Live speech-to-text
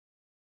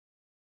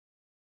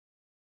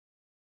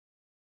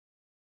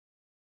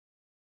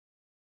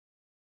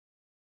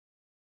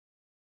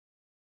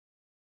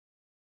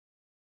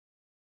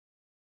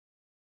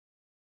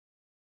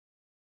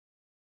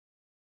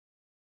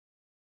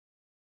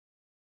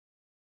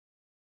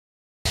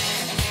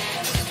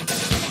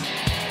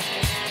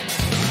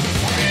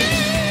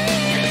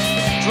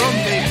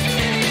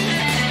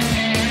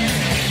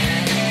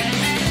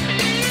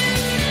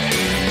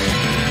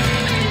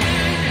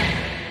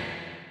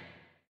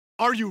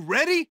Are you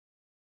ready?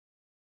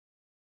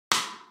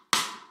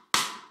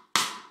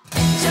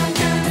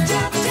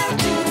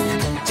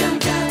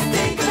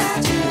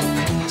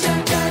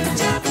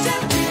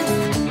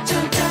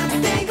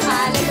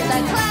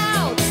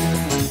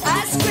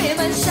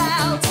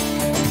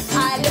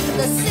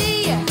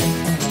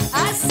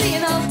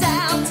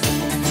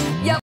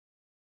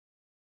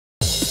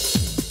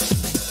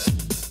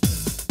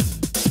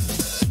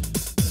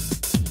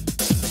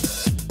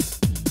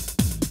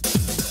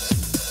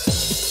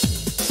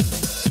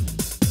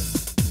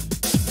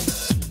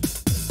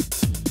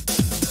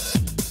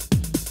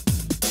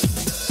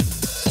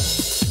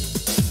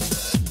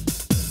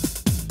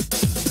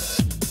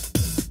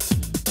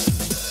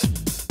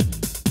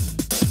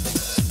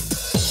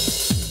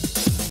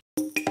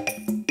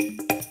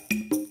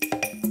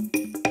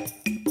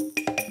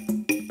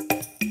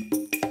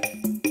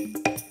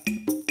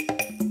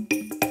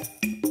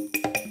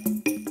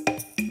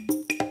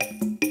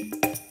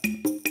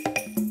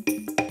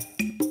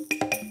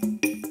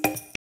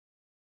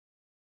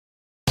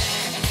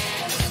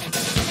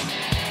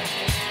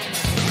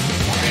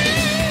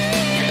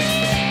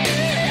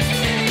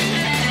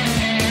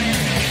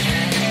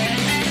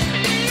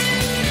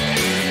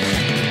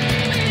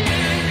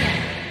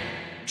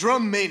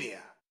 Drummania.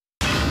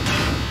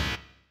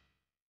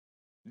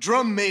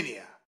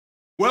 Drummania.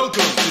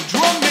 Welcome to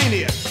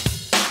Drummania.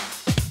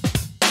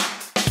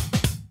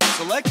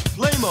 Select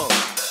play mode.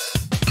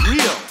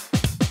 Real.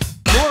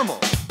 Normal.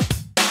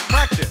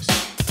 Practice.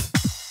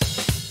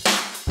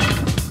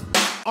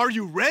 Are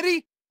you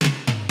ready?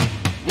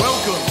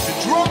 Welcome to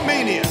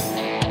Drummania.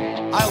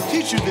 I'll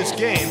teach you this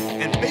game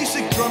and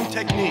basic drum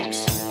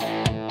techniques.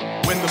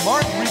 When the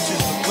mark reaches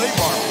the play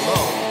bar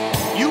below,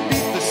 you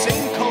beat the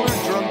same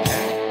colored drum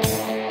pad.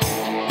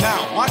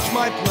 Now, watch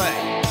my play.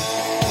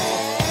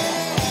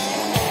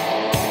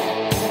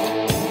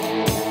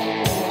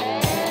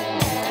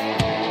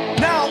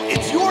 Now,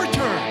 it's your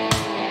turn.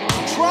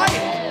 Try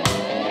it.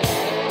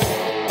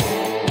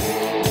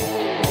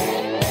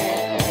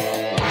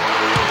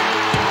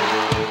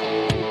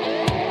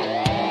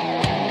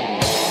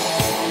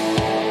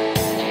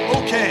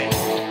 Okay,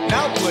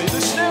 now play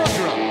the snare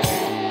drum.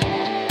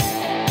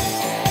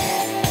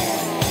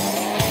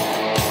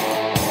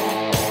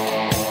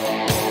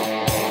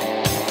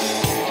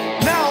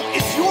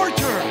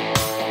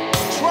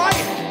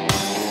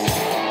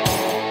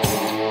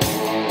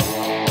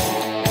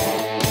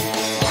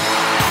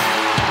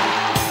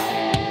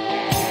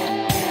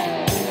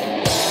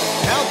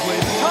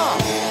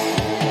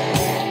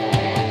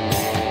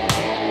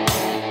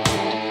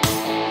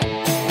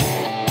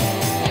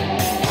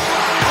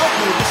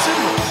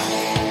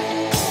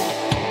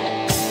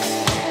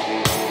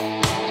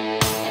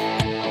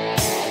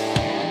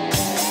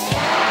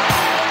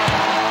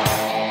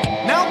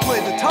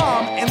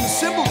 And the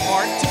cymbal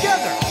part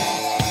together.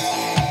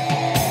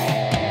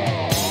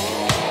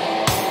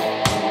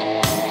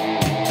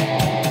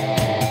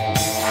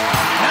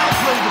 Now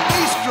play the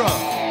bass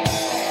drum.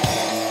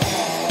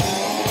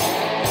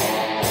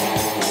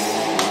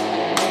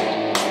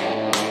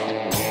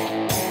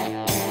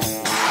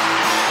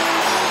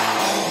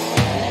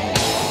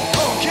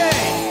 Okay,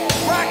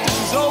 practice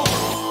is over.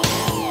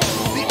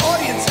 The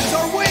audiences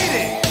are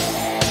waiting.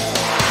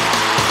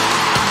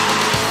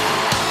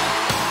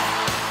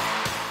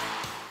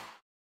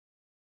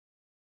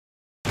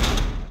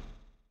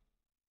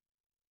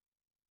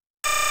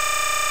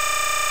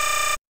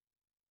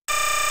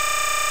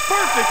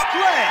 Perfect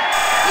play!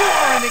 You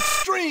are in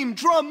extreme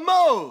drum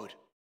mode!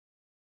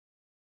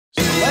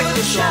 Select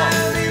the song.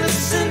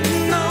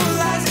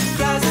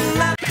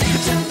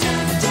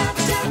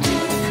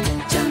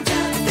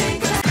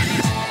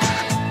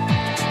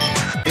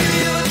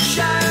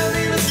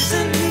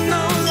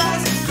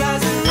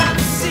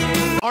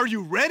 Are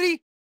you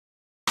ready?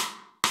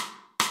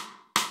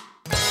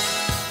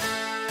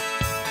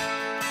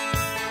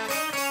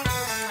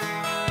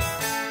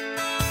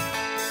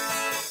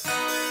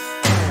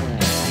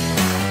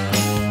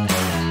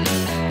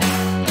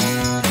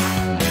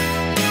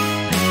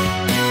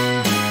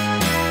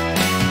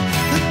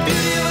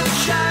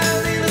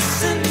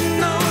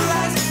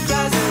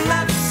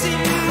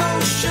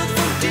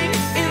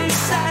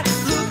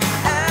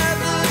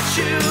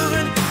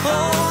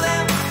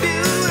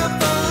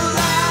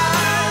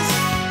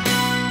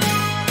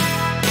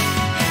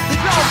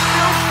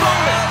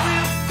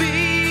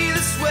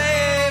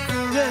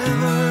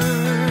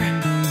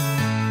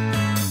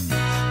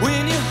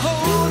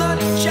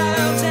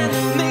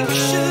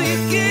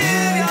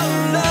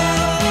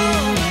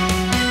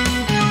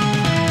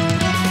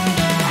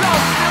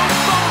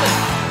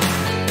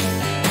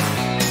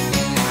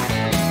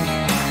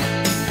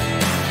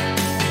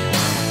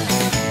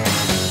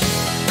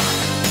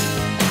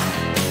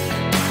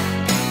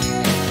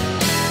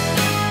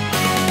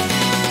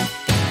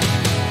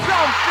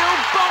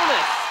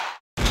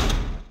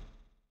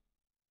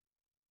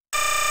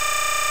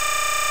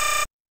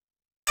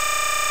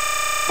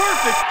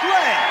 Perfect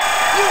play!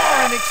 You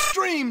are in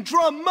extreme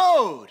drum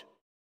mode!